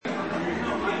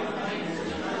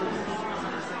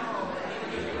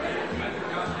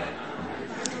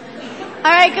All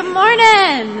right, good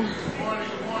morning.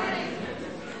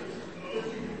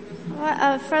 What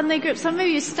a friendly group. Some of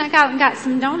you snuck out and got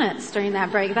some donuts during that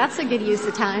break. That's a good use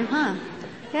of time, huh?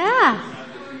 Yeah.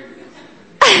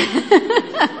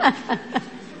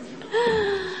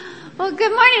 Well,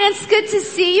 good morning. It's good to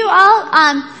see you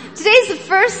all. Today's the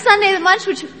first Sunday of the month,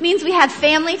 which means we have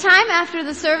family time after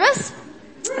the service.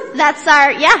 That's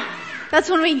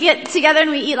when we get together and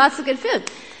we eat lots of good food.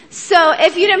 So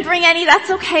if you didn't bring any,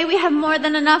 that's okay. We have more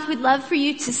than enough. We'd love for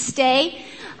you to stay.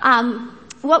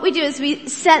 What we do is we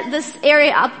set this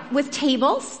area up with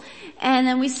tables, and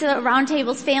then we sit around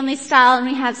tables family style, and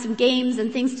we have some games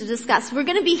and things to discuss. We're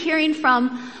going to be hearing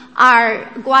from our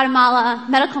Guatemala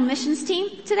medical missions team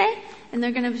today, and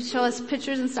they're going to show us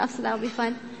pictures and stuff, so that'll be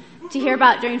fun to hear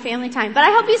about during family time. But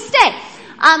I hope you stay.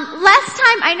 Last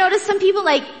time I noticed some people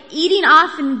eating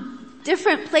off in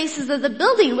different places of the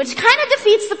building, which kind of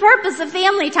defeats the purpose of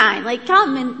family time.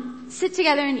 Come and sit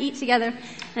together and eat together,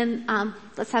 and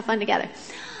let's have fun together.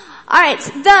 All right,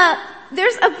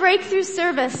 there's a breakthrough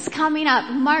service coming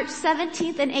up March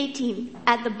 17th and 18th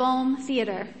at the Bohm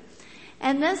Theater.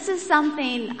 And this is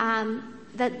something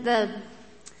that the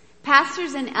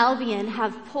pastors in Albion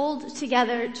have pulled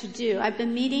together to do. I've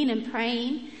been meeting and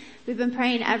praying. We've been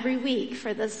praying every week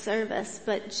for this service,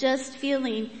 but just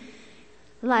feeling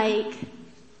like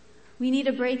we need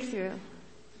a breakthrough.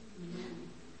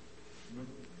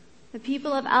 The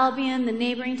people of Albion, the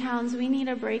neighboring towns, we need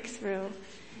a breakthrough.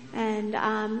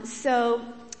 And so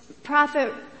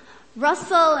Prophet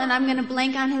Russell, and I'm going to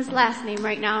blank on his last name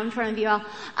right now in front of you all.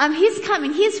 He's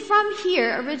coming. He's from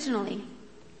here originally.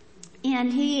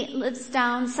 And he lives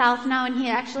down south now, and he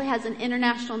actually has an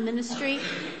international ministry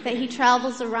that he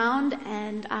travels around,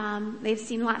 and they've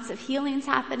seen lots of healings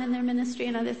happen in their ministry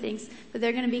and other things. But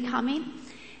they're going to be coming,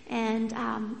 and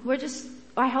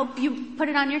I hope you put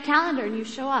it on your calendar and you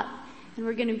show up. And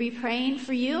we're going to be praying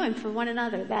for you and for one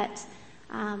another that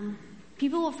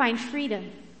people will find freedom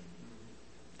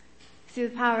through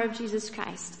the power of Jesus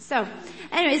Christ. So,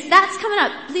 anyways, that's coming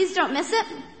up. Please don't miss it.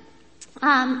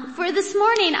 For this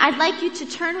morning, I'd like you to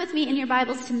turn with me in your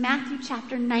Bibles to Matthew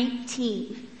chapter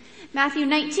 19. Matthew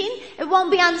 19. It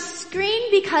won't be on the screen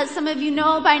because some of you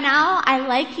know by now I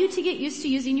like you to get used to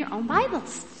using your own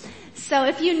Bibles. So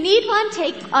if you need one,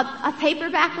 take a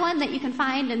paperback one that you can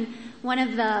find in one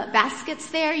of the baskets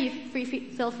there.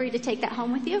 Feel free to take that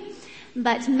home with you.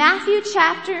 But Matthew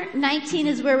chapter 19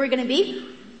 is where we're going to be.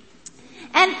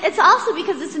 And it's also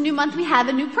because it's a new month, we have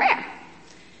a new prayer.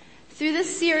 Through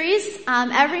this series,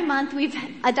 every month we've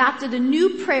adopted a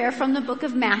new prayer from the book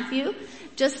of Matthew.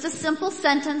 Just a simple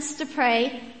sentence to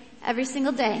pray every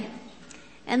single day.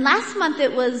 And last month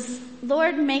it was,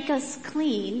 Lord, make us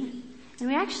clean. And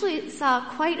we actually saw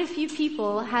quite a few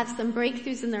people have some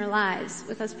breakthroughs in their lives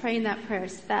with us praying that prayer.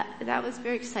 So that was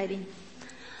very exciting.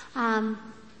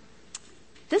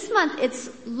 This month it's,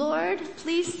 Lord,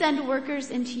 please send workers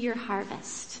into your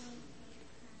harvest.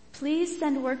 Please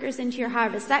send workers into your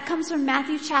harvest. That comes from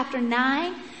Matthew chapter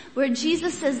 9, where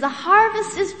Jesus says, the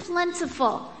harvest is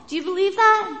plentiful. Do you believe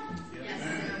that?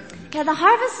 Yes. Yeah, the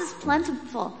harvest is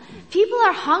plentiful. People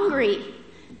are hungry.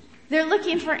 They're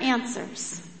looking for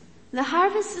answers. The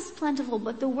harvest is plentiful,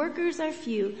 but the workers are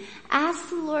few. Ask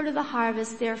the Lord of the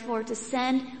harvest, therefore, to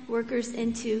send workers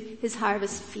into his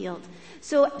harvest field.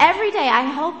 So every day, I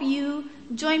hope you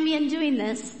join me in doing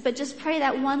this, but just pray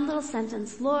that one little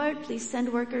sentence. Lord, please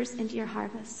send workers into your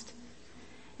harvest.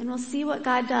 And we'll see what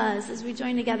God does as we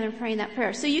join together in praying that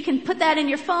prayer. So you can put that in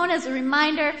your phone as a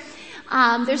reminder.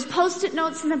 There's Post-it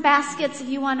notes in the baskets if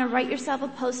you want to write yourself a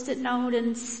Post-it note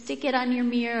and stick it on your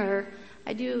mirror.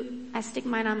 I stick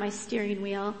mine on my steering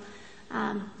wheel.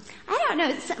 I don't know.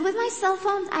 With my cell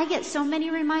phones, I get so many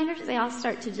reminders, they all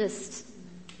start to just...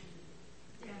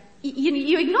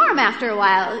 You ignore them after a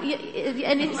while.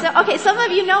 Okay, some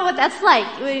of you know what that's like.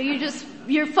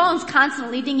 Your phone's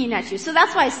constantly dinging at you. So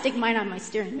that's why I stick mine on my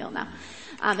steering wheel now.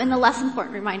 And the less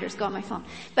important reminders go on my phone.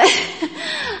 But,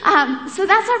 so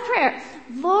that's our prayer.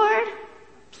 Lord,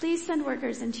 please send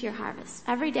workers into your harvest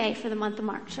every day for the month of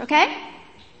March, okay?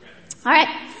 Alright.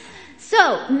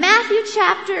 So, Matthew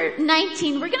chapter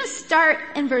 19, we're gonna start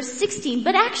in verse 16,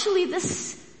 but actually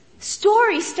this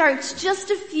story starts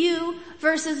just a few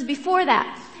verses before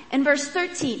that, in verse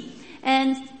 13.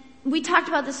 And we talked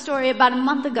about this story about a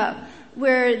month ago,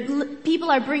 where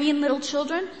people are bringing little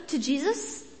children to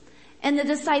Jesus, and the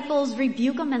disciples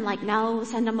rebuke them and no,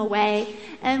 send them away.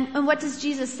 And what does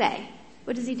Jesus say?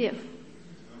 What does he do?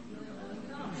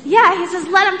 Yeah, he says,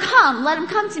 let them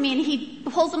come to me. And he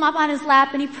pulls them up on his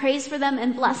lap and he prays for them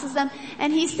and blesses them.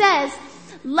 And he says,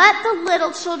 let the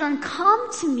little children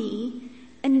come to me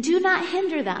and do not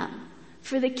hinder them,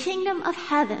 for the kingdom of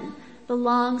heaven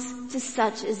belongs to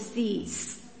such as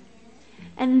these.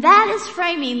 And that is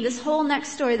framing this whole next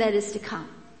story that is to come.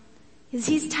 Is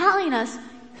he's telling us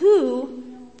who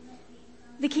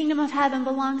the kingdom of heaven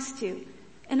belongs to.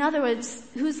 In other words,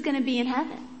 who's going to be in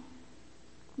heaven.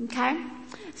 Okay?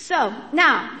 So,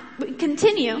 now, we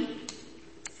continue.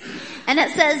 And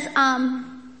it says,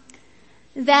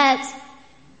 that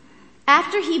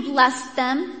after he blessed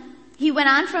them, he went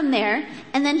on from there.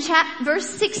 And then verse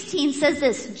 16 says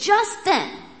this, just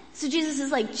then. So Jesus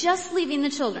is like just leaving the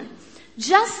children.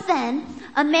 Just then,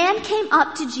 a man came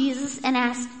up to Jesus and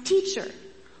asked, "Teacher,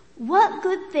 what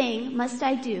good thing must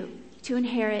I do to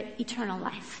inherit eternal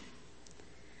life?"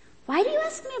 "Why do you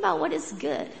ask me about what is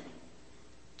good?"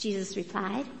 Jesus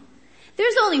replied,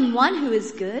 "There's only one who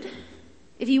is good.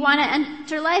 If you want to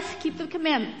enter life, keep the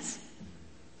commandments."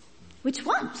 "Which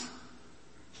ones?"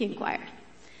 he inquired.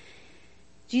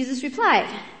 Jesus replied,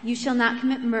 "You shall not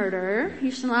commit murder.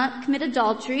 You shall not commit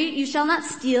adultery. You shall not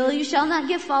steal. You shall not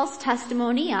give false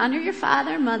testimony. Honor your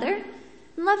father and mother,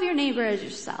 and love your neighbor as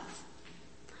yourself."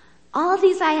 "All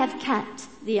these I have kept,"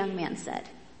 the young man said.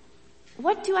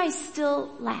 "What do I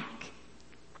still lack?"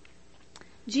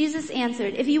 Jesus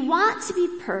answered, "If you want to be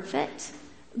perfect,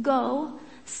 go,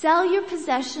 sell your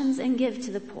possessions and give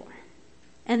to the poor,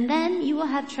 and then you will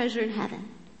have treasure in heaven.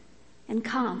 And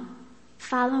come,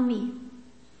 follow me."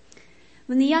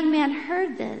 When the young man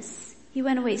heard this, he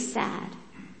went away sad,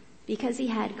 because he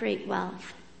had great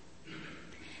wealth.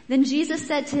 Then Jesus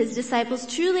said to his disciples,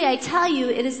 "Truly I tell you,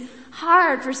 it is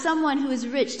hard for someone who is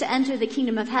rich to enter the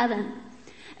kingdom of heaven.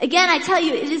 Again, I tell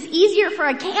you, it is easier for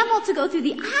a camel to go through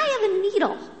the eye of a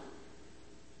needle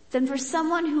than for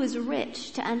someone who is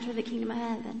rich to enter the kingdom of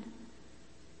heaven."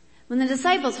 When the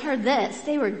disciples heard this,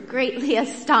 they were greatly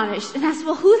astonished and asked,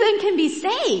 "Well, who then can be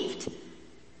saved?"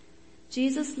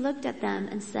 Jesus looked at them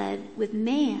and said, "With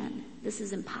man, this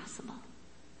is impossible.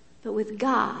 But with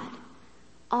God,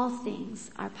 all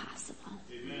things are possible."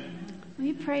 Amen. Will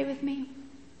you pray with me?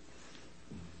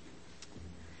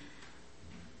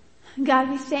 God,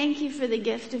 we thank you for the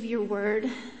gift of your word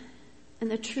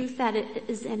and the truth that it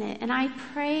is in it. And I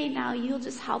pray now you'll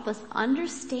just help us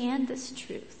understand this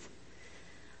truth.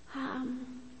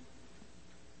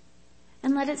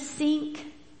 And let it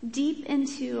sink deep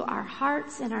into our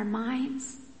hearts and our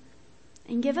minds,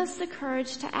 and give us the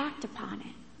courage to act upon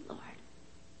it, Lord,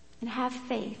 and have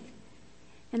faith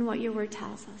in what your word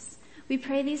tells us. We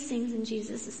pray these things in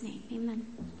Jesus' name. Amen.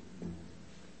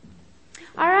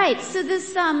 All right, so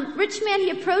this rich man,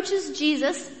 he approaches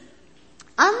Jesus.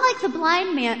 Unlike the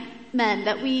blind men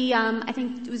that we, I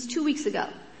think it was 2 weeks ago,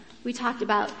 we talked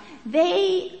about,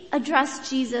 they addressed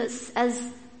Jesus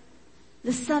as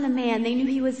the Son of Man. They knew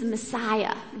he was the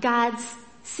Messiah, God's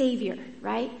Savior,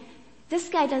 right? This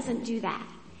guy doesn't do that.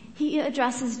 He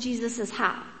addresses Jesus as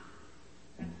how?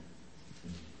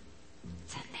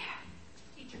 It's in there.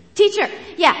 Teacher.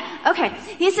 Yeah, okay.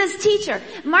 He says teacher.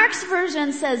 Mark's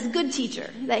version says good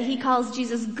teacher, that he calls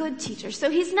Jesus good teacher.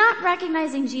 So he's not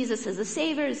recognizing Jesus as a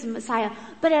Savior, as a Messiah,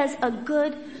 but as a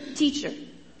good teacher.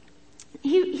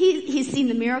 He's seen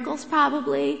the miracles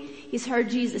probably. He's heard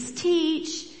Jesus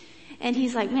teach. And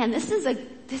he's like, man, this is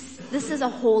a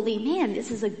holy man. This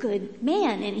is a good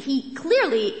man. And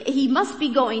he must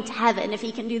be going to heaven if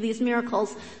he can do these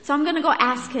miracles. So I'm going to go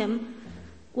ask him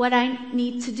what I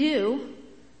need to do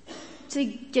to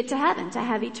get to heaven, to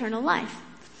have eternal life.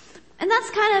 And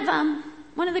that's kind of,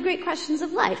 one of the great questions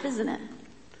of life, isn't it?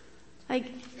 Like,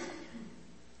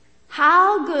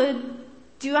 how good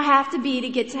do I have to be to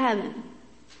get to heaven?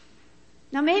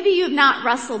 Now maybe you've not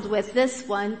wrestled with this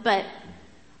one, but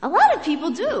a lot of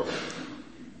people do.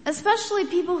 Especially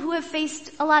people who have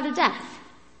faced a lot of death.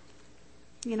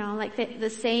 You know, like the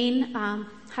saying, how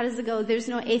does it go? There's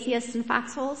no atheists in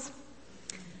foxholes.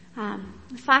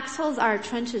 Foxholes are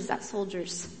trenches that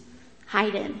soldiers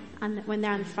hide in when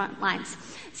they're on the front lines.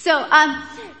 So,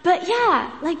 but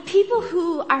yeah, like people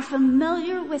who are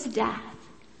familiar with death,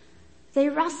 they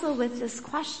wrestle with this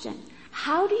question.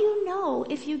 How do you know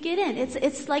if you get in?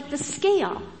 It's like the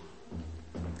scale.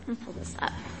 Let me pull this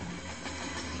up.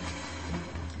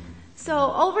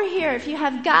 So over here, if you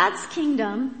have God's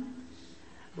kingdom,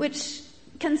 which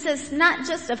consists not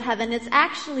just of heaven, it's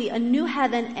actually a new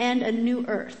heaven and a new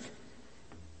earth.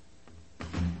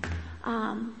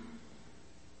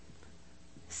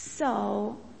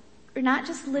 So we're not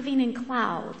just living in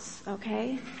clouds,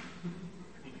 okay?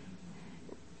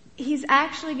 He's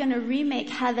actually going to remake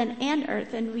heaven and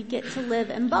earth, and we get to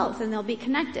live in both, and they'll be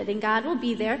connected, and God will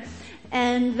be there.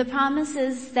 And the promise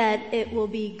is that it will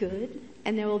be good,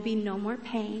 and there will be no more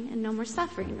pain and no more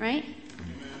suffering, right?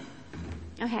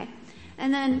 Okay.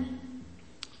 And then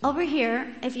Over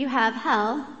here, if you have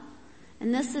hell,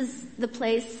 and this is the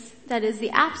place that is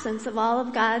the absence of all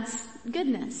of God's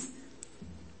goodness.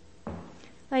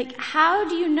 Like, how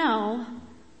do you know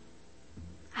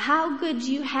how good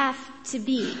you have to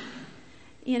be?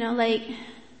 You know, like,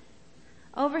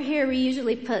 over here we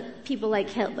usually put people like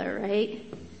Hitler, right?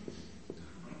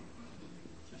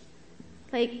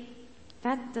 Like,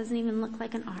 that doesn't even look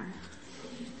like an R.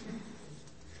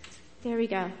 There we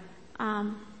go.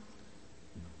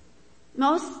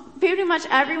 Pretty much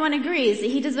everyone agrees that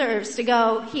he deserves to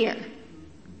go here,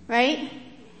 right?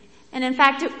 And in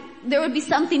fact, there would be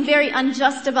something very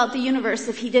unjust about the universe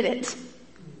if he didn't.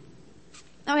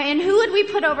 Okay, and who would we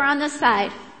put over on this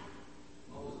side?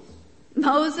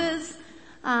 Moses.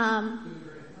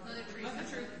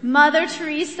 Mother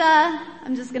Teresa.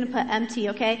 I'm just gonna put empty,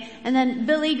 okay? And then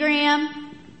Billy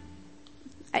Graham.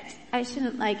 I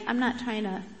shouldn't I'm not trying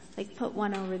to put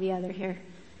one over the other here.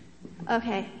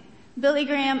 Okay. Billy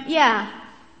Graham, yeah.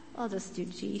 I'll just do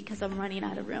G because I'm running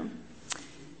out of room.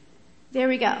 There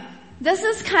we go. This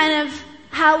is kind of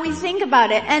how we think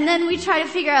about it. And then we try to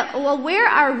figure out, well, where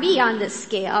are we on this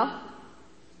scale?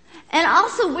 And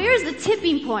also, where's the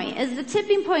tipping point? Is the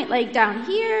tipping point down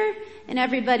here and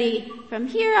everybody from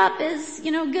here up is,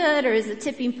 good? Or is the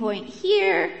tipping point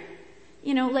here?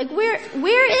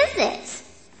 Where is it?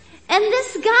 And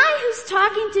this guy who's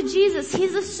talking to Jesus, he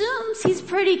assumes he's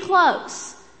pretty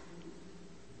close.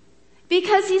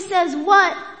 Because he says,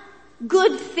 what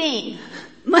good thing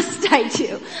must I do?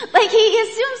 He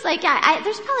assumes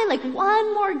there's probably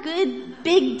one more good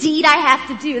big deed I have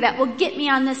to do that will get me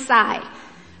on this side.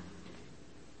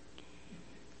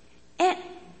 And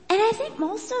I think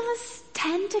most of us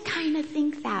tend to kind of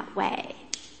think that way.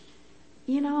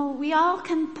 We all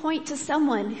can point to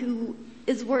someone who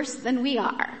is worse than we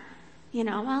are.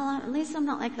 Well, at least I'm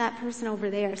not like that person over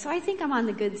there, so I think I'm on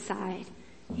the good side,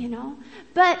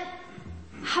 But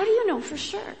how do you know for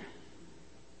sure?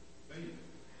 Faith.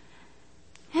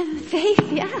 And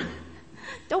faith, yeah.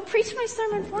 Don't preach my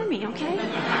sermon for me, okay?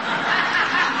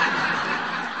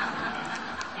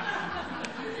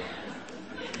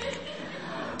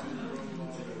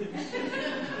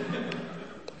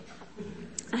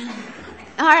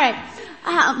 All right.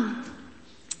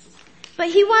 But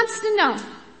he wants to know.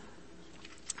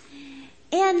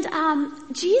 And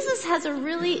Jesus has a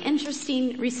really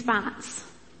interesting response.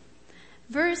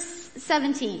 Verse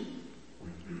 17.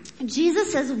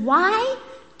 Jesus says, why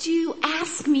do you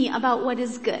ask me about what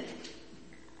is good?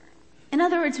 In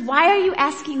other words, why are you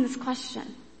asking this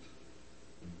question?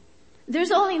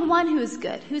 There's only one who is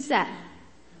good. Who's that?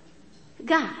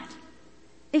 God.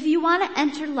 If you want to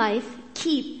enter life,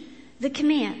 keep the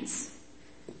commands.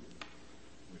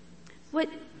 What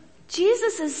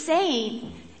Jesus is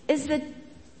saying is the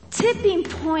tipping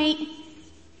point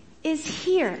is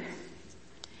here.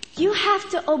 You have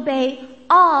to obey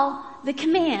all the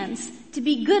commands to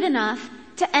be good enough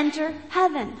to enter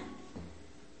heaven.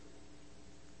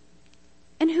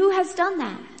 And who has done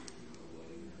that?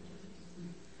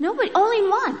 Nobody. Only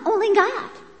one. Only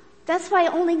God. That's why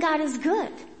only God is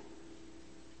good.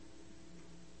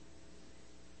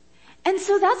 And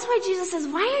so that's why Jesus says,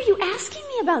 why are you asking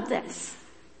me about this?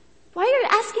 Why are you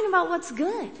asking about what's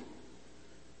good?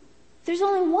 There's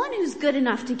only one who's good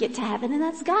enough to get to heaven, and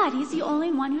that's God. He's the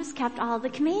only one who's kept all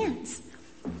the commands.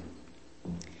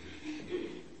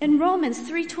 In Romans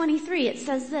 3:23, it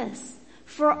says this,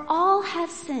 for all have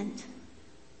sinned.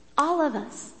 All of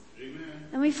us. Amen.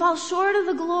 And we fall short of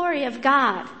the glory of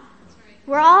God. Right.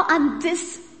 We're all on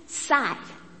this side.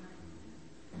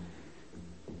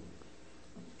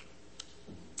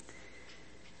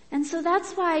 And so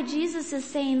that's why Jesus is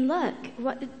saying, look,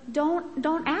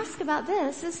 don't ask about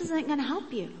this. This isn't going to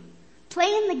help you.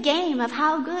 Playing the game of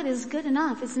how good is good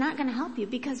enough is not going to help you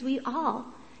because we all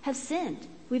have sinned.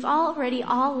 We've already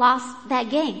all lost that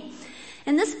game.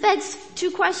 And this begs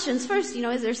two questions. First,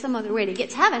 is there some other way to get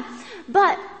to heaven?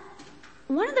 But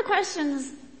one of the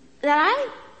questions that I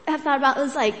have thought about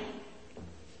is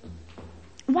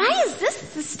why is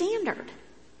this the standard?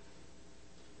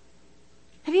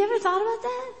 Have you ever thought about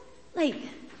that?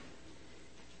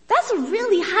 That's a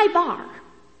really high bar.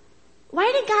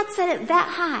 Why did God set it that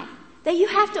high? That you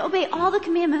have to obey all the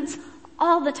commandments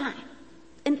all the time.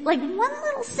 And one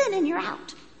little sin and you're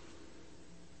out.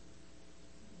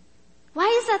 Why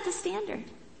is that the standard?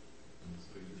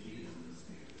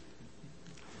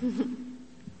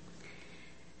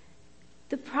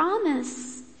 The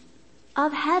promise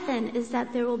of heaven is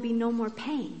that there will be no more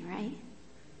pain, right?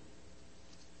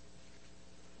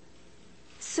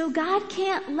 So God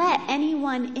can't let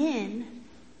anyone in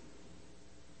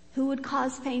who would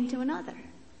cause pain to another.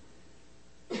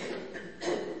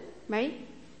 right?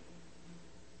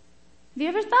 Have you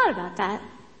ever thought about that?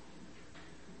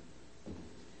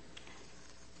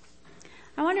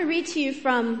 I want to read to you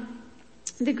from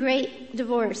The Great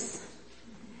Divorce.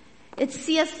 It's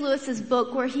C.S. Lewis's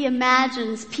book where he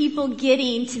imagines people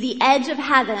getting to the edge of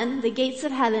heaven, the gates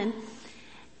of heaven,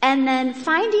 and then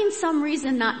finding some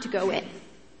reason not to go in.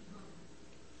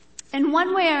 In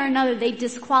one way or another, they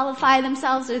disqualify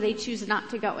themselves or they choose not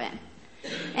to go in.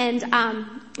 And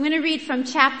I'm going to read from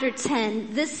chapter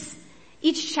 10.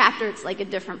 Each chapter, it's like a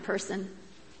different person.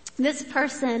 This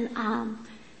person,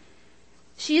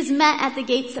 she is met at the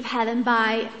gates of heaven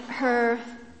by her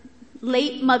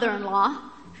late mother-in-law,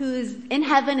 who is in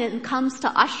heaven and comes to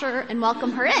usher and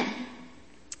welcome her in.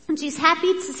 And she's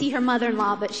happy to see her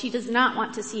mother-in-law, but she does not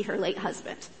want to see her late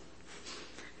husband.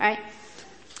 All right?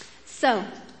 So,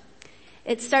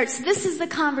 it starts, this is the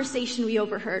conversation we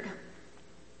overheard.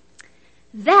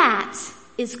 That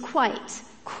is quite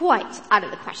out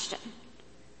of the question,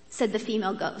 said the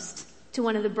female ghost to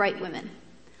one of the bright women.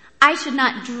 I should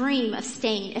not dream of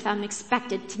staying if I'm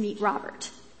expected to meet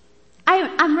Robert.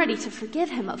 I'm ready to forgive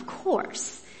him, of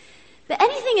course. But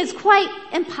anything is quite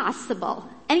impossible.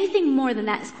 Anything more than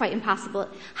that is quite impossible.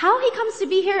 How he comes to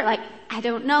be here, I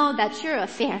don't know, that's your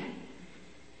affair.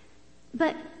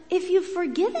 But if you've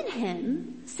forgiven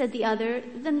him, said the other,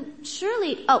 then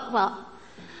surely,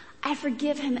 I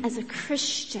forgive him as a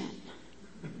Christian,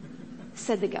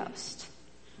 said the ghost.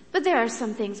 But there are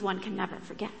some things one can never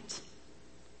forget.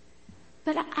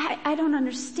 But I don't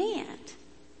understand,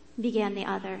 began the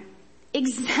other.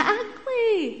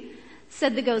 Exactly,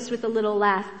 said the ghost with a little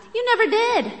laugh. You never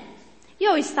did. You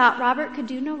always thought Robert could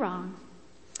do no wrong.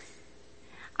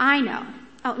 I know.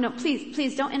 Oh, no,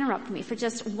 please don't interrupt me for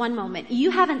just one moment. You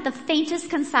haven't the faintest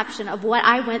conception of what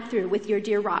I went through with your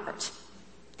dear Robert.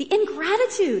 The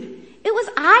ingratitude. It was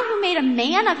I who made a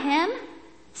man of him,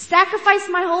 sacrificed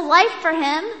my whole life for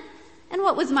him, and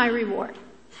what was my reward?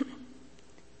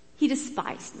 He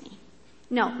despised me.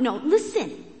 No,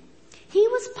 listen. He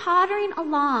was pottering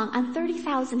along on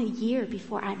 $30,000 a year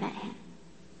before I met him.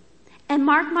 And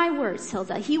mark my words,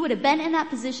 Hilda, he would have been in that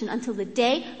position until the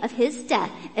day of his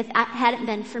death if it hadn't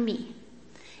been for me.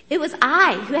 It was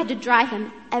I who had to drive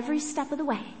him every step of the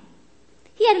way.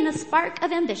 He hadn't a spark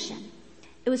of ambition.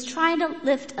 It was trying to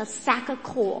lift a sack of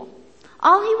coal.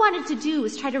 All he wanted to do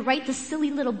was try to write the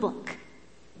silly little book.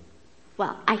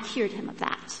 Well, I cured him of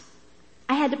that.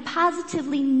 I had to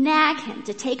positively nag him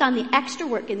to take on the extra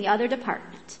work in the other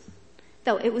department,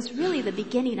 though it was really the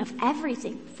beginning of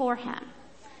everything for him.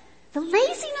 The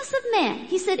laziness of man.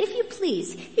 He said, if you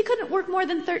please, he couldn't work more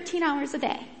than 13 hours a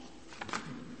day.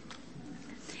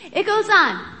 It goes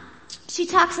on. She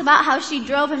talks about how she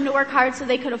drove him to work hard so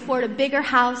they could afford a bigger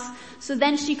house, so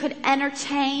then she could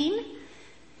entertain.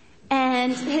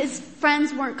 And his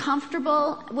friends weren't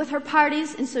comfortable with her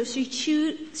parties, and so she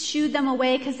shooed them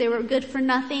away because they were good for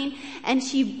nothing. And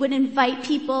she would invite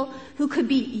people who could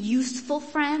be useful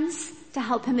friends to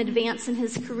help him advance in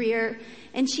his career.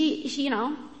 And she,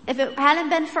 if it hadn't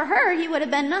been for her, he would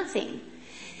have been nothing.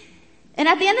 And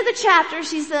at the end of the chapter,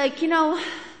 she's like,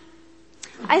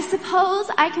 I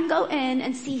suppose I can go in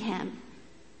and see him.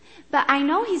 But I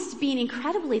know he's being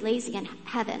incredibly lazy in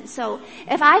heaven. So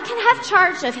if I can have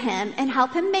charge of him and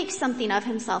help him make something of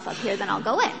himself up here, then I'll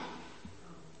go in.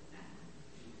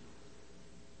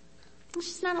 And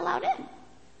she's not allowed in.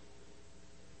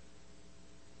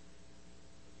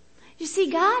 You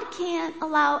see, God can't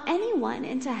allow anyone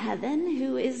into heaven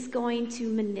who is going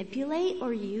to manipulate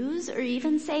or use or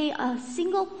even say a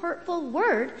single hurtful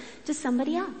word to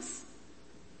somebody else.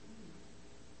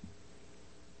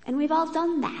 And we've all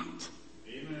done that.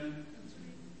 Amen.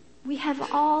 We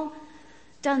have all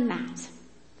done that.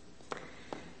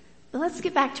 But let's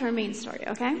get back to our main story,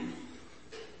 okay?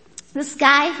 This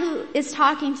guy who is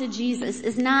talking to Jesus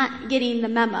is not getting the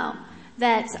memo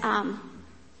that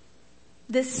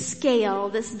this scale,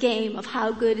 this game of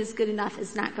how good is good enough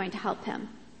is not going to help him.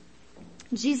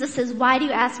 Jesus says, why do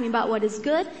you ask me about what is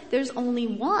good? There's only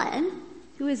one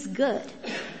who is good.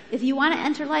 If you want to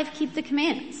enter life, keep the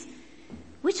commands.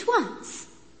 Which ones?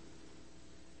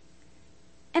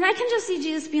 And I can just see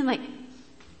Jesus being like,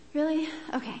 really?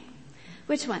 Okay.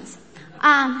 Which ones?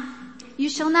 You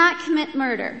shall not commit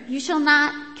murder. You shall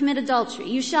not commit adultery.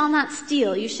 You shall not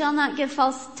steal. You shall not give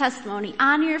false testimony.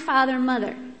 Honor your father and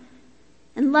mother.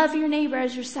 And love your neighbor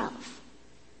as yourself.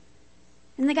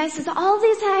 And the guy says, all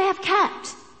these I have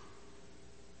kept.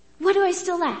 What do I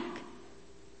still lack?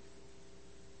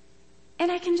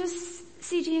 And I can just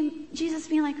see Jesus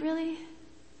being like, really?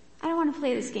 I don't want to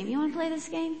play this game. You want to play this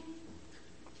game?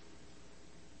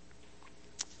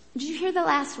 Did you hear the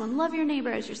last one? Love your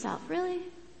neighbor as yourself. Really?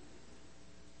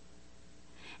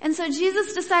 And so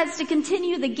Jesus decides to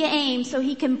continue the game so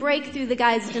he can break through the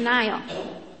guy's denial.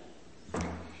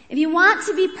 If you want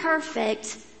to be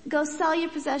perfect, go sell your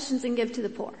possessions and give to the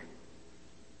poor.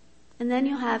 And then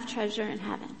you'll have treasure in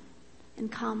heaven.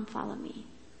 And come, follow me.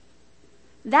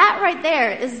 That right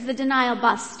there is the denial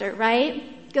buster,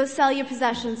 right? Go sell your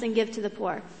possessions and give to the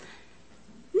poor.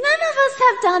 None of us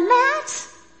have done that.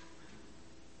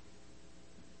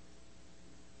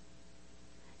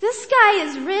 This guy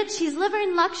is rich. He's living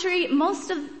in luxury.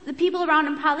 Most of the people around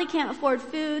him probably can't afford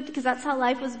food because that's how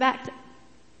life was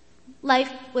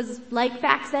like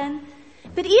back then.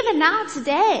 But even now,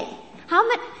 today, how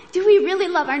much do we really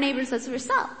love our neighbors as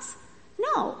ourselves?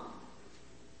 No.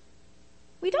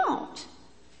 We don't.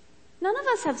 None of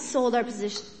us have sold our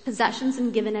possessions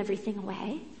and given everything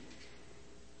away.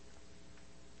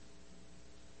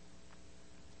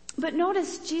 But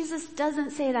notice Jesus doesn't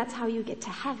say that's how you get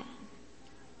to heaven.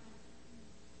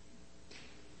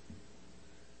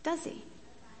 Does he?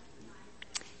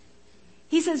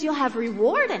 He says you'll have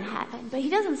reward in heaven, but he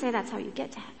doesn't say that's how you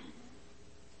get to heaven.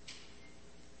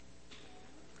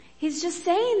 He's just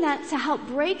saying that to help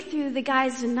break through the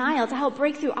guy's denial, to help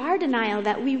break through our denial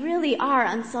that we really are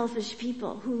unselfish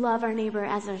people who love our neighbor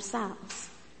as ourselves.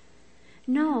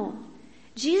 No,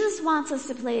 Jesus wants us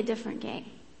to play a different game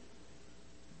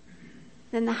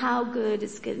than the how good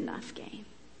is good enough game.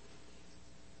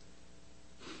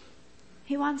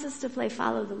 He wants us to play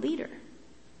follow the leader.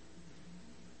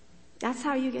 That's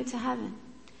how you get to heaven.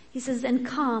 He says, then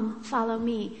come, follow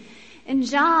me. In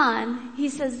John, he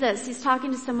says this, he's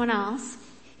talking to someone else.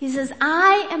 He says,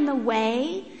 I am the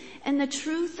way and the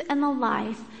truth and the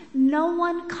life. No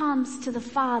one comes to the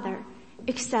Father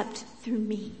except through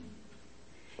me.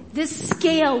 This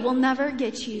scale will never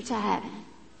get you to heaven.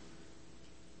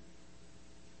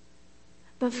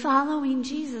 But following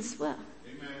Jesus will.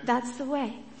 Amen. That's the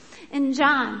way. In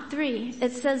John 3,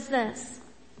 it says this.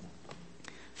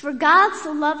 For God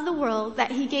so loved the world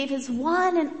that he gave his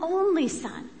one and only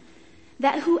Son,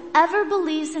 that whoever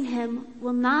believes in him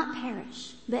will not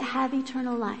perish, but have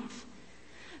eternal life.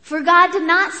 For God did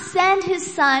not send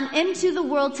his Son into the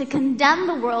world to condemn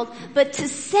the world, but to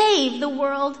save the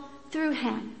world through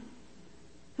him.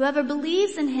 Whoever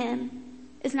believes in him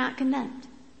is not condemned,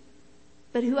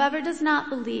 but whoever does not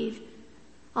believe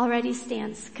already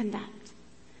stands condemned.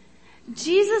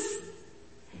 Jesus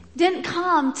didn't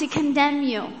come to condemn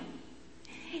you.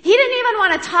 He didn't even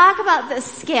want to talk about this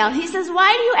scale. He says,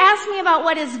 why do you ask me about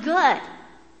what is good?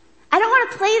 I don't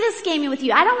want to play this game with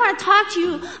you. I don't want to talk to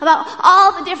you about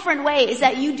all the different ways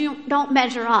that you don't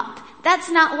measure up. That's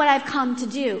not what I've come to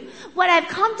do. What I've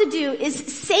come to do is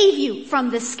save you from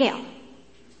this scale.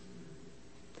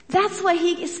 That's what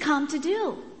he has come to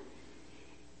do.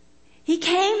 He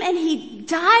came and he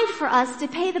died for us to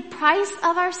pay the price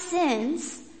of our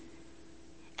sins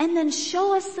and then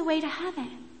show us the way to heaven.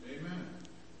 Amen.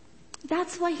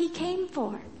 That's what he came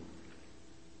for.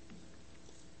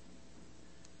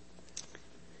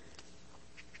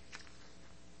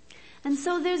 And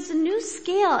so there's a new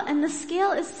scale, and the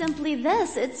scale is simply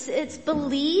this. It's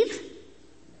believe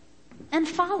and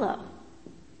follow.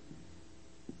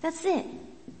 That's it.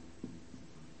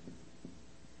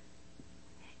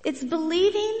 It's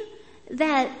believing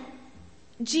that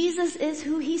Jesus is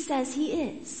who he says he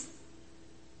is.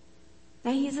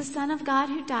 That he's the Son of God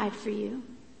who died for you.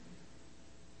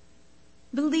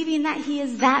 Believing that he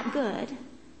is that good.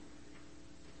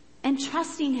 And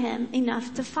trusting him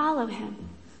enough to follow him.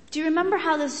 Do you remember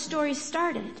how this story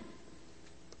started?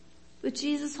 With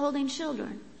Jesus holding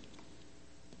children.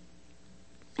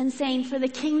 And saying, for the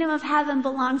kingdom of heaven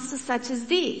belongs to such as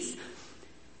these.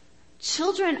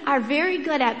 Children are very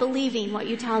good at believing what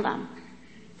you tell them.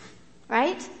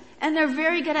 Right? And they're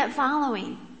very good at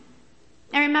following.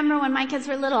 I remember when my kids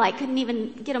were little, I couldn't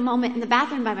even get a moment in the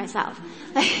bathroom by myself.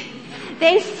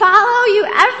 They follow you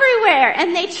everywhere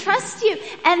and they trust you.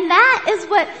 And that is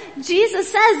what Jesus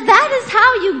says. That is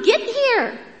how you get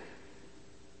here.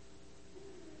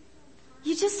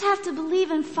 You just have to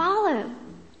believe and follow.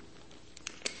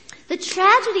 The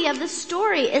tragedy of the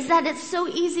story is that it's so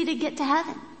easy to get to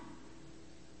heaven.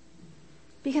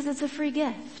 Because it's a free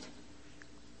gift.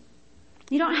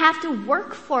 You don't have to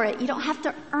work for it. You don't have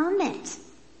to earn it.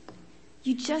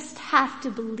 You just have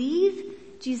to believe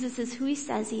Jesus is who he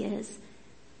says he is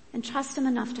and trust him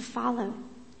enough to follow.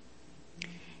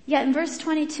 Yet in verse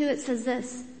 22 it says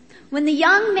this, when the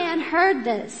young man heard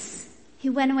this, he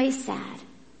went away sad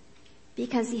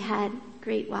because he had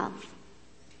great wealth.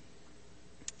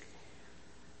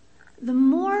 The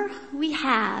more we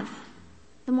have,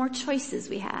 the more choices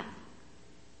we have.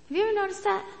 Have you ever noticed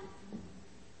that?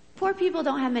 Poor people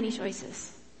don't have many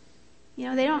choices.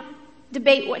 They don't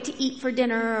debate what to eat for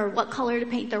dinner or what color to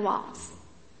paint their walls.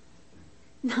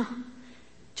 No.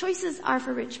 Choices are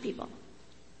for rich people.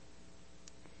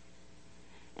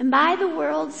 And by the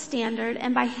world's standard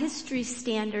and by history's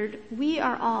standard, we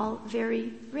are all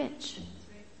very rich.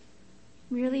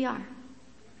 We really are.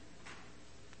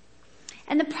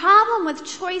 And the problem with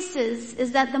choices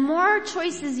is that the more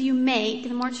choices you make,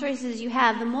 the more choices you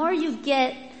have, the more you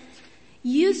get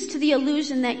used to the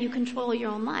illusion that you control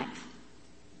your own life.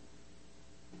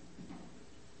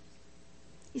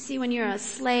 You see, when you're a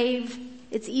slave,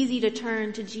 it's easy to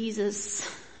turn to Jesus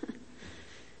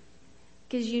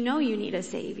because you know you need a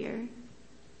savior.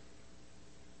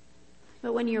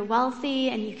 But when you're wealthy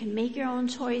and you can make your own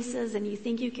choices and you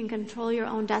think you can control your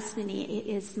own destiny, it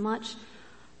is much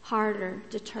harder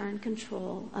to turn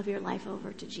control of your life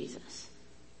over to Jesus.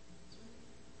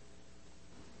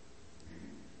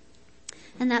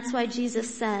 And that's why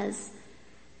Jesus says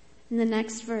in the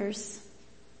next verse,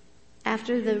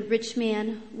 after the rich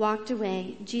man walked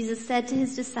away, Jesus said to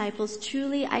his disciples,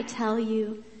 "Truly I tell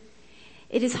you,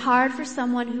 it is hard for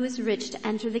someone who is rich to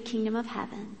enter the kingdom of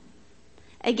heaven.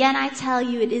 Again, I tell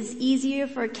you, it is easier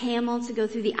for a camel to go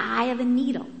through the eye of a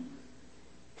needle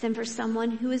than for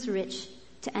someone who is rich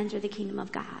to enter the kingdom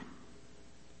of God."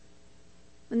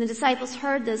 When the disciples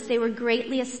heard this, they were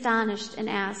greatly astonished and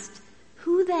asked,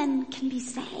 "Who then can be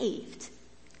saved?"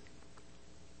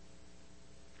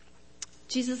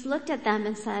 Jesus looked at them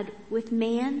and said, "With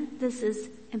man, this is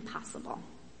impossible.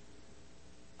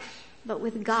 But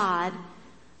with God,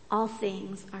 all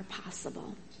things are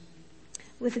possible."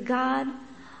 With God,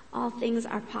 all things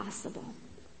are possible.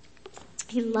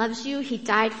 He loves you. He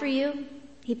died for you.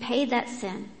 He paid that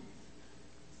sin.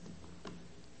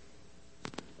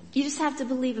 You just have to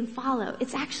believe and follow.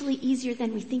 It's actually easier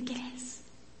than we think it is.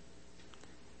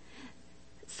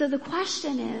 So the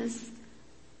question is,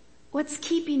 what's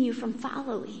keeping you from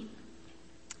following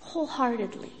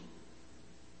wholeheartedly?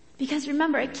 Because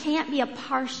remember, it can't be a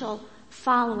partial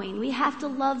following. We have to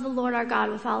love the Lord our God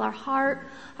with all our heart,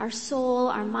 our soul,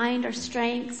 our mind, our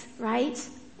strength, right?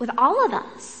 With all of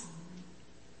us.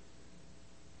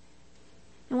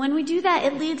 And when we do that,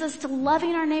 it leads us to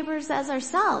loving our neighbors as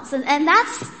ourselves. And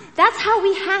that's how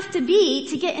we have to be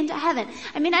to get into heaven.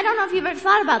 I mean, I don't know if you've ever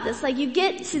thought about this. Like, you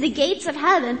get to the gates of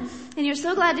heaven and you're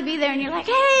so glad to be there and you're like,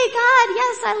 "Hey, God,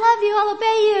 yes, I love you, I'll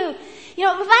obey you."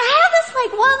 But I have this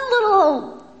like one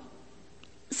little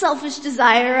selfish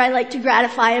desire I like to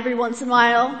gratify every once in a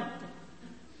while.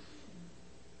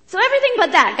 So everything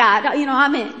but that, God,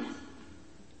 I'm in.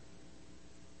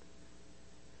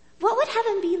 What would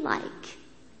heaven be like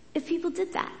if people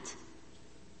did that?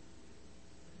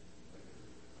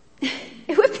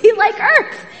 It would be like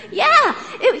earth. Yeah,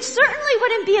 it certainly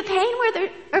wouldn't be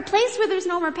a place where there's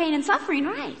no more pain and suffering,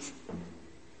 right?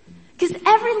 Because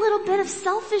every little bit of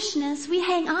selfishness we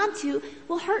hang on to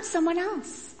will hurt someone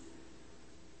else.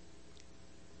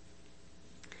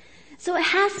 So it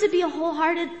has to be a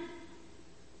wholehearted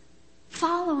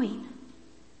following.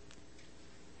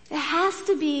 It has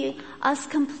to be us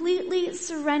completely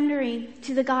surrendering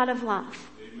to the God of love.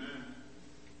 Amen.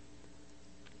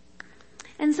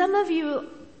 And some of you,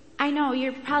 I know,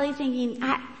 you're probably thinking,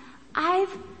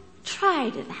 I've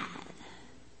tried that.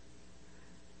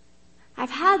 I've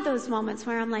had those moments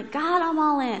where I'm like, "God, I'm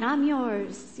all in. I'm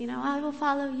yours. I will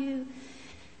follow you."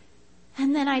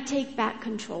 And then I take back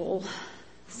control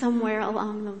somewhere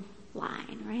along the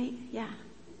line, right? Yeah.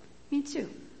 Me too.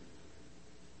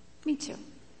 Me too.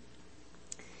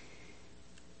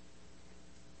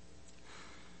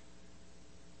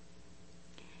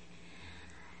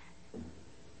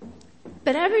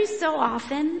 But every so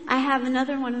often, I have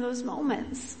another one of those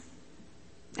moments.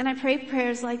 And I pray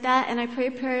prayers like that, and I pray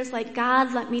prayers like,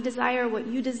 "God, let me desire what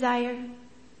you desire."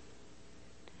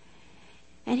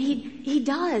 And he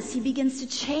does. He begins to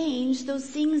change those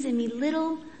things in me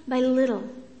little by little.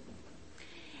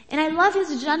 And I love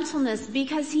his gentleness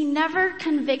because he never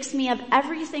convicts me of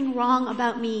everything wrong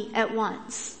about me at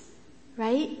once.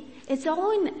 Right? It's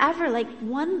only ever like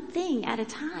one thing at a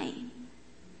time.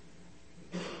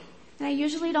 And I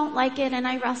usually don't like it, and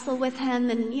I wrestle with him,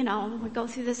 and we go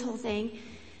through this whole thing.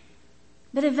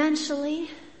 But eventually,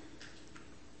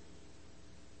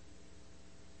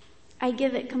 I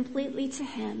give it completely to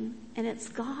him, and it's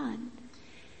gone.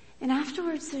 And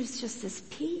afterwards, there's just this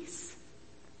peace.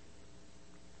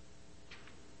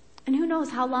 And who knows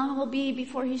how long it will be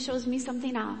before he shows me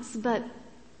something else. But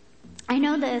I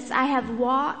know this, I have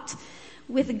walked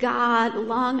with God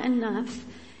long enough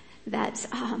that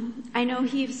I know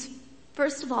he's,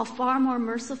 first of all, far more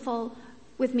merciful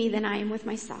with me than I am with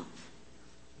myself.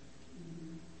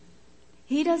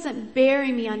 He doesn't bury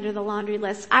me under the laundry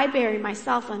list. I bury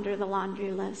myself under the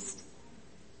laundry list.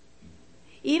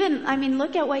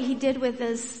 Look at what he did with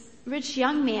this rich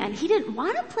young man. He didn't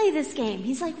want to play this game.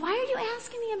 He's like, why are you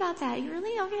asking me about that? You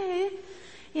really okay?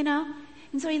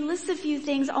 And so he lists a few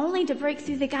things only to break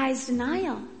through the guy's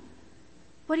denial.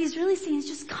 What he's really saying is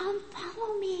just come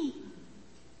follow me.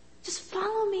 Just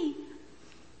follow me.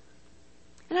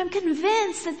 And I'm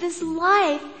convinced that this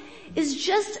life is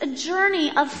just a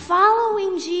journey of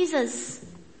following Jesus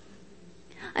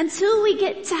until we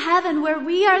get to heaven, where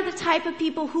we are the type of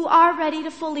people who are ready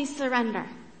to fully surrender.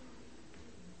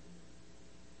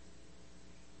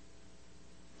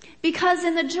 Because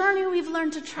in the journey we've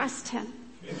learned to trust him.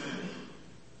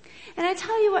 And I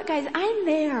tell you what, guys, I'm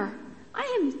there.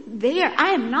 I am there.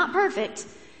 I am not perfect.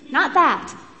 Not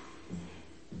that.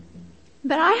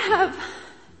 But I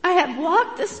have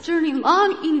walked this journey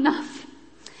long enough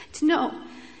to know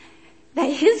that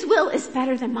his will is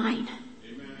better than mine.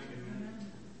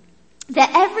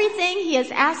 That everything he has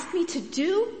asked me to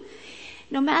do,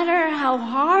 no matter how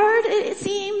hard it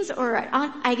seems or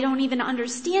I don't even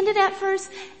understand it at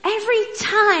first, every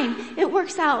time it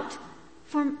works out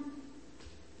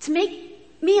to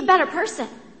make me a better person.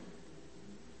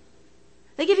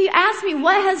 Like if you ask me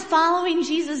what has following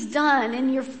Jesus done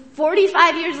in your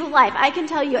 45 years of life, I can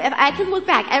tell you, if I can look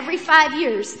back every 5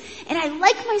 years and I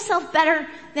like myself better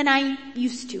than I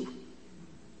used to.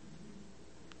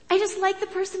 I just like the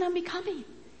person I'm becoming.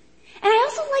 And I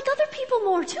also like other people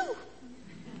more too.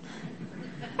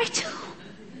 I do.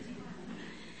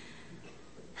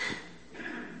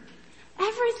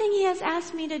 Everything he has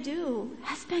asked me to do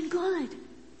has been good.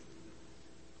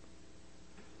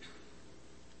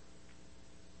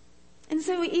 And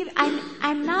so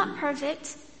I'm not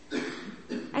perfect.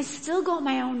 I still go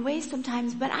my own way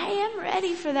sometimes, but I am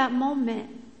ready for that moment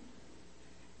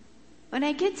when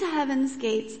I get to heaven's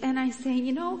gates and I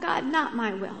say, God, not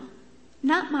my will,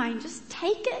 not mine. Just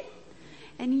take it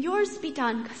and yours be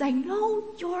done, because I know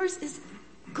yours is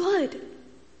good.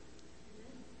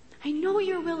 I know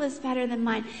your will is better than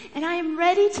mine. And I am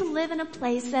ready to live in a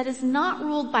place that is not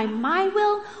ruled by my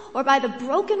will or by the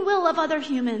broken will of other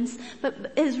humans,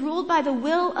 but is ruled by the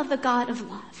will of the God of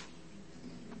love.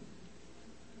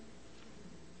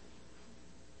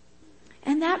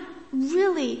 And that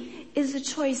really is a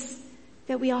choice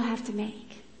that we all have to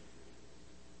make.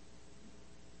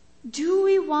 Do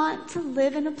we want to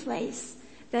live in a place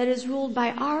that is ruled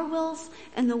by our wills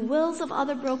and the wills of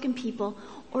other broken people,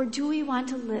 or do we want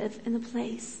to live in a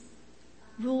place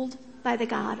ruled by the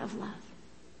God of love?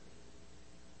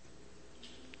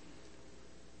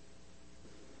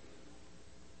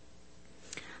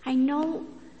 I know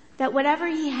that whatever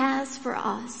he has for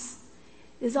us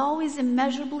is always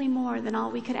immeasurably more than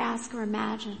all we could ask or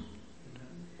imagine.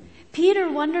 Peter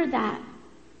wondered that.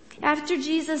 After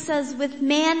Jesus says, with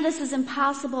man this is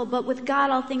impossible, but with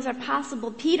God all things are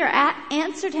possible, Peter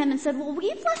answered him and said, well,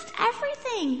 we've left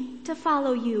everything to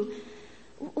follow you.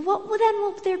 What then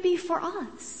will there be for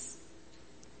us?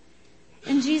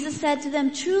 And Jesus said to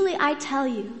them, truly I tell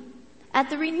you, at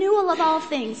the renewal of all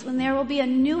things, when there will be a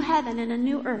new heaven and a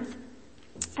new earth,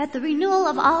 at the renewal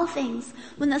of all things,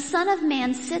 when the Son of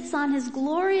Man sits on his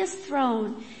glorious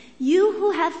throne, you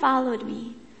who have followed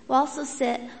me will also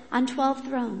sit on 12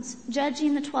 thrones,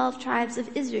 judging the 12 tribes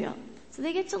of Israel. So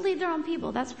they get to lead their own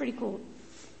people. That's pretty cool.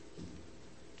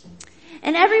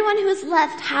 And everyone who has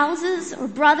left houses or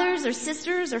brothers or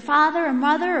sisters or father or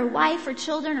mother or wife or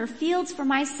children or fields for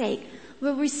my sake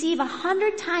will receive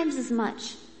 100 times as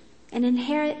much and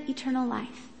inherit eternal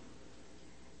life.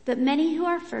 But many who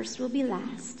are first will be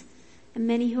last, and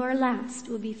many who are last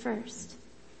will be first.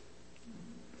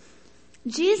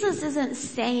 Jesus isn't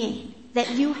saying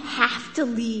that you have to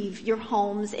leave your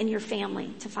homes and your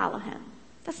family to follow him.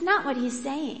 That's not what he's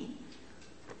saying.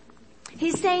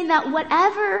 He's saying that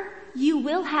whatever you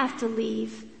will have to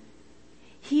leave,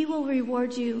 he will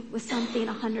reward you with something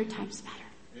 100 times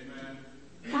better. Amen.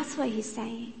 That's what he's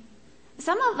saying.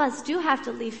 Some of us do have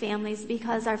to leave families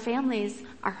because our families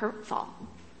are hurtful.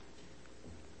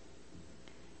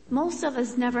 Most of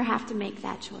us never have to make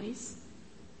that choice.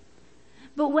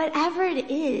 But whatever it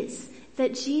is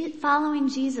that following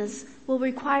Jesus will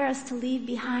require us to leave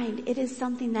behind, it is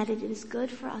something that it is good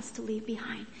for us to leave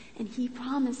behind. And he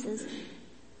promises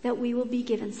that we will be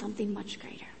given something much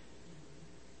greater.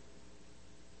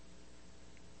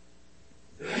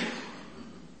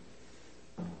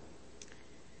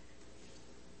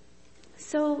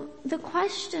 So the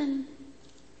question,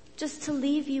 just to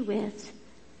leave you with,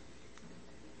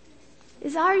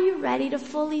 is, are you ready to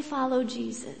fully follow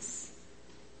Jesus?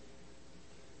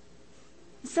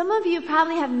 Some of you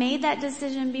probably have made that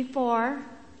decision before,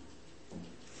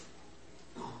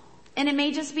 and it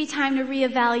may just be time to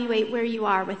reevaluate where you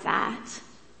are with that.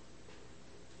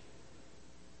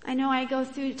 I know I go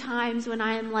through times when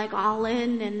I am like all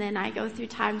in, and then I go through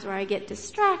times where I get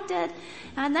distracted,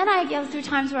 and then I go through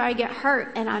times where I get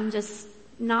hurt and I'm just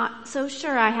not so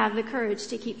sure I have the courage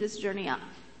to keep this journey up.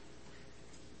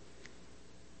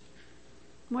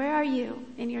 Where are you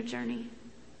in your journey?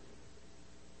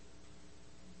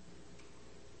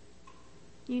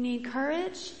 You need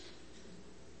courage.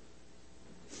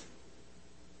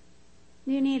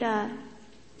 You need to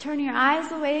turn your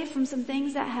eyes away from some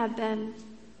things that have been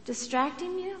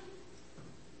distracting you.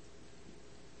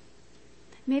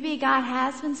 Maybe God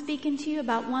has been speaking to you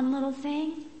about one little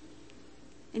thing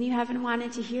and you haven't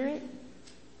wanted to hear it.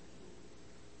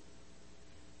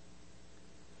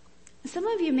 Some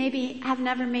of you maybe have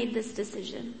never made this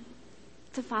decision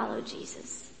to follow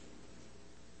Jesus.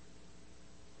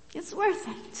 It's worth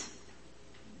it.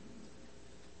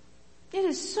 It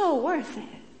is so worth it.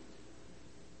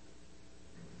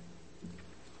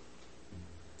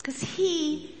 Because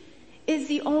He is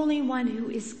the only one who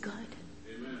is good.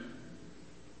 Amen.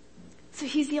 So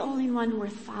He's the only one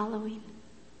worth following.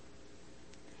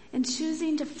 And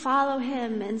choosing to follow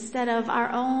Him instead of our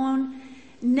own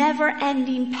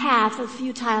never-ending path of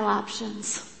futile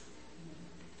options.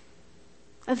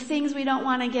 Of things we don't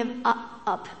want to give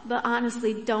up, but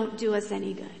honestly don't do us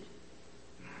any good.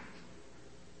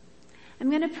 I'm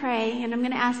going to pray, and I'm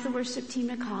going to ask the worship team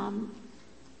to come.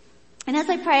 And as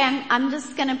I pray, I'm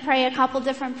just going to pray a couple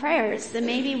different prayers, and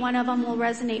maybe one of them will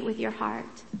resonate with your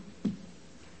heart.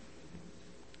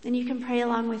 And you can pray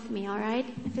along with me, all right?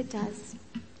 If it does.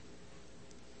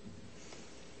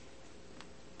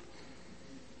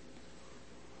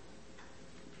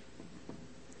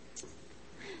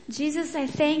 Jesus, I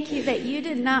thank you that you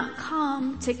did not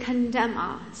come to condemn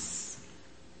us.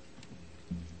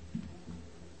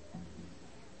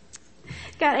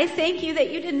 God, I thank you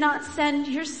that you did not send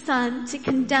your Son to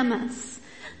condemn us,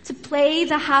 to play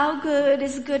the how good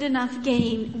is good enough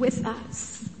game with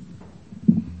us.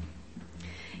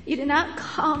 You did not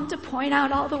come to point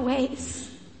out all the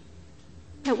ways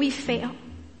that we fail.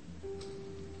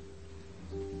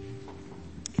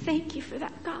 Thank you for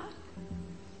that, God.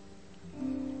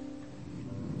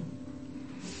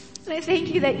 And I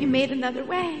thank you that you made another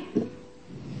way.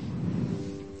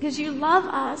 Because you love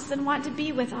us and want to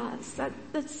be with us.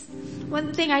 That's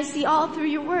one thing I see all through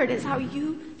your word is how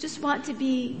you just want to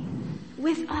be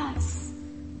with us.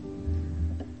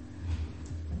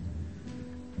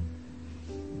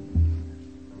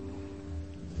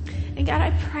 And God,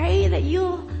 I pray that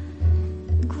you'll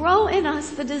grow in us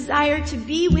the desire to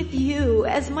be with you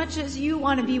as much as you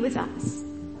want to be with us.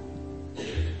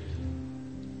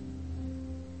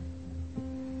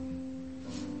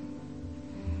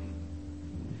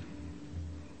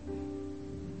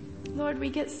 Lord, we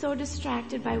get so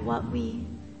distracted by what we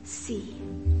see.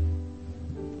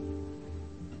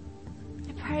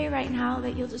 I pray right now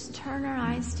that you'll just turn our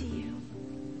eyes to you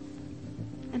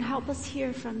and help us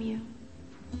hear from you.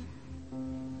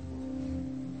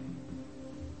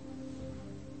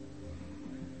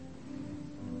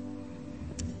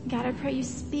 God, I pray you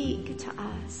speak to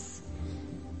us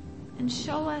and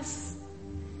show us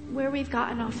where we've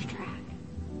gotten off track.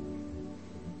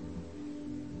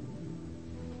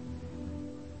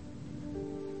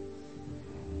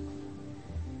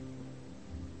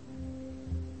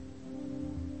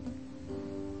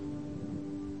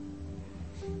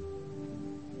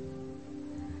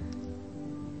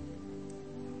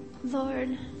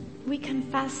 Lord, we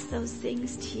confess those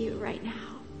things to you right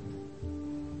now.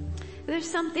 If there's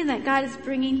something that God is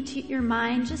bringing to your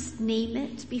mind, just name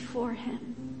it before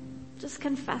Him. Just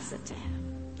confess it to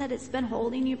Him, that it's been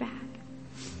holding you back.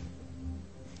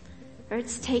 Or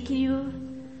it's taking you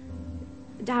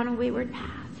down a wayward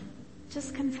path.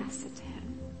 Just confess it to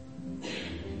Him.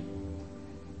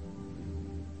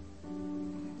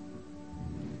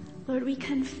 Lord, we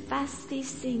confess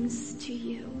these things to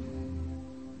you.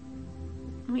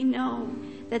 We know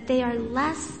that they are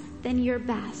less than your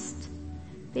best.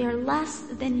 They are less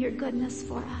than your goodness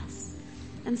for us.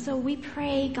 And so we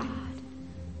pray, God,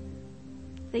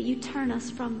 that you turn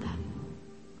us from them.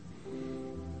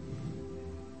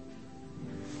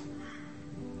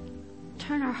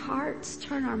 Turn our hearts,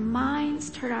 turn our minds,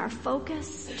 turn our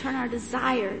focus, turn our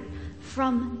desire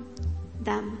from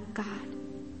them, God,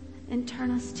 and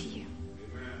turn us to you.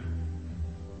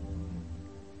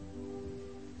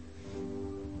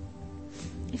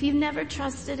 If you've never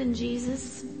trusted in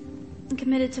Jesus and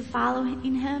committed to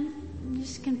following Him, you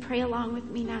just can pray along with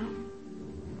me now.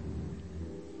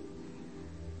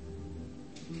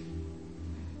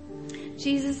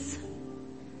 Jesus,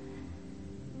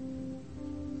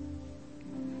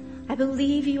 I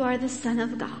believe you are the Son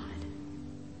of God.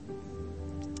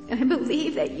 And I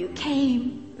believe that you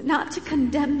came not to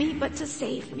condemn me, but to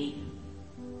save me.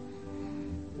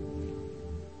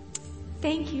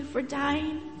 Thank you for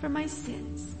dying for my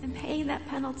sins and paying that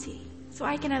penalty so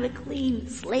I can have a clean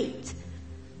slate.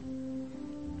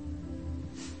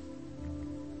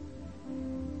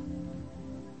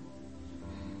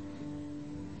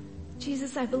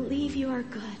 Jesus, I believe you are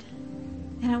good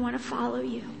and I want to follow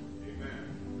you.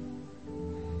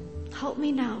 Amen. Help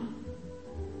me now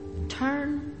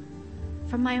turn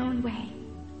from my own way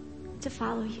to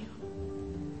follow you.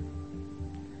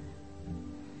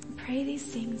 I pray these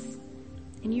things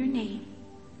in your name.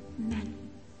 Amen.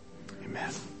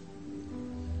 Amen.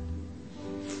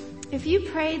 If you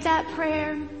prayed that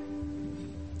prayer,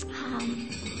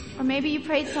 or maybe you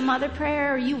prayed some other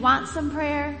prayer, or you want some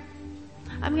prayer,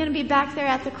 I'm going to be back there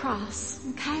at the cross,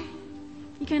 okay?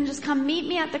 You can just come meet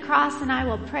me at the cross and I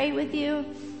will pray with you.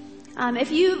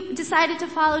 If you decided to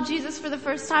follow Jesus for the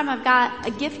first time, I've got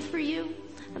a gift for you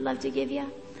I'd love to give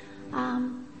you.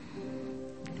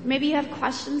 Maybe you have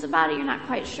questions about it, you're not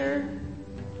quite sure.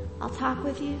 I'll talk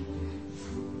with you.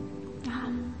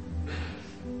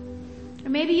 Or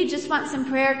maybe you just want some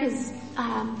prayer because,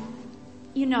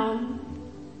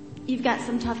 you've got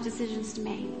some tough decisions to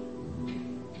make.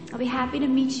 I'll be happy to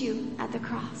meet you at the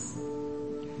cross.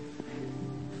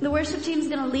 The worship team's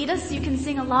going to lead us. You can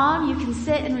sing along. You can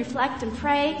sit and reflect and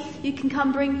pray. You can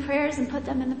come bring prayers and put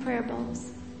them in the prayer bowls.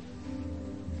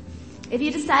 If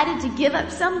you decided to give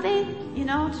up something,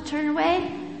 to turn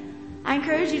away, I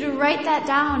encourage you to write that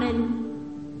down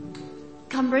and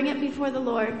come bring it before the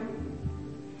Lord.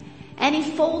 Any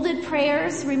folded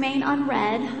prayers remain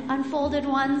unread. Unfolded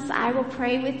ones, I will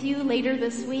pray with you later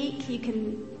this week. You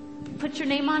can put your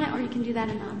name on it or you can do that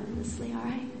anonymously, all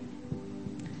right?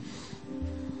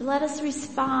 Let us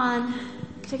respond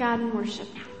to God in worship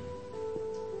now.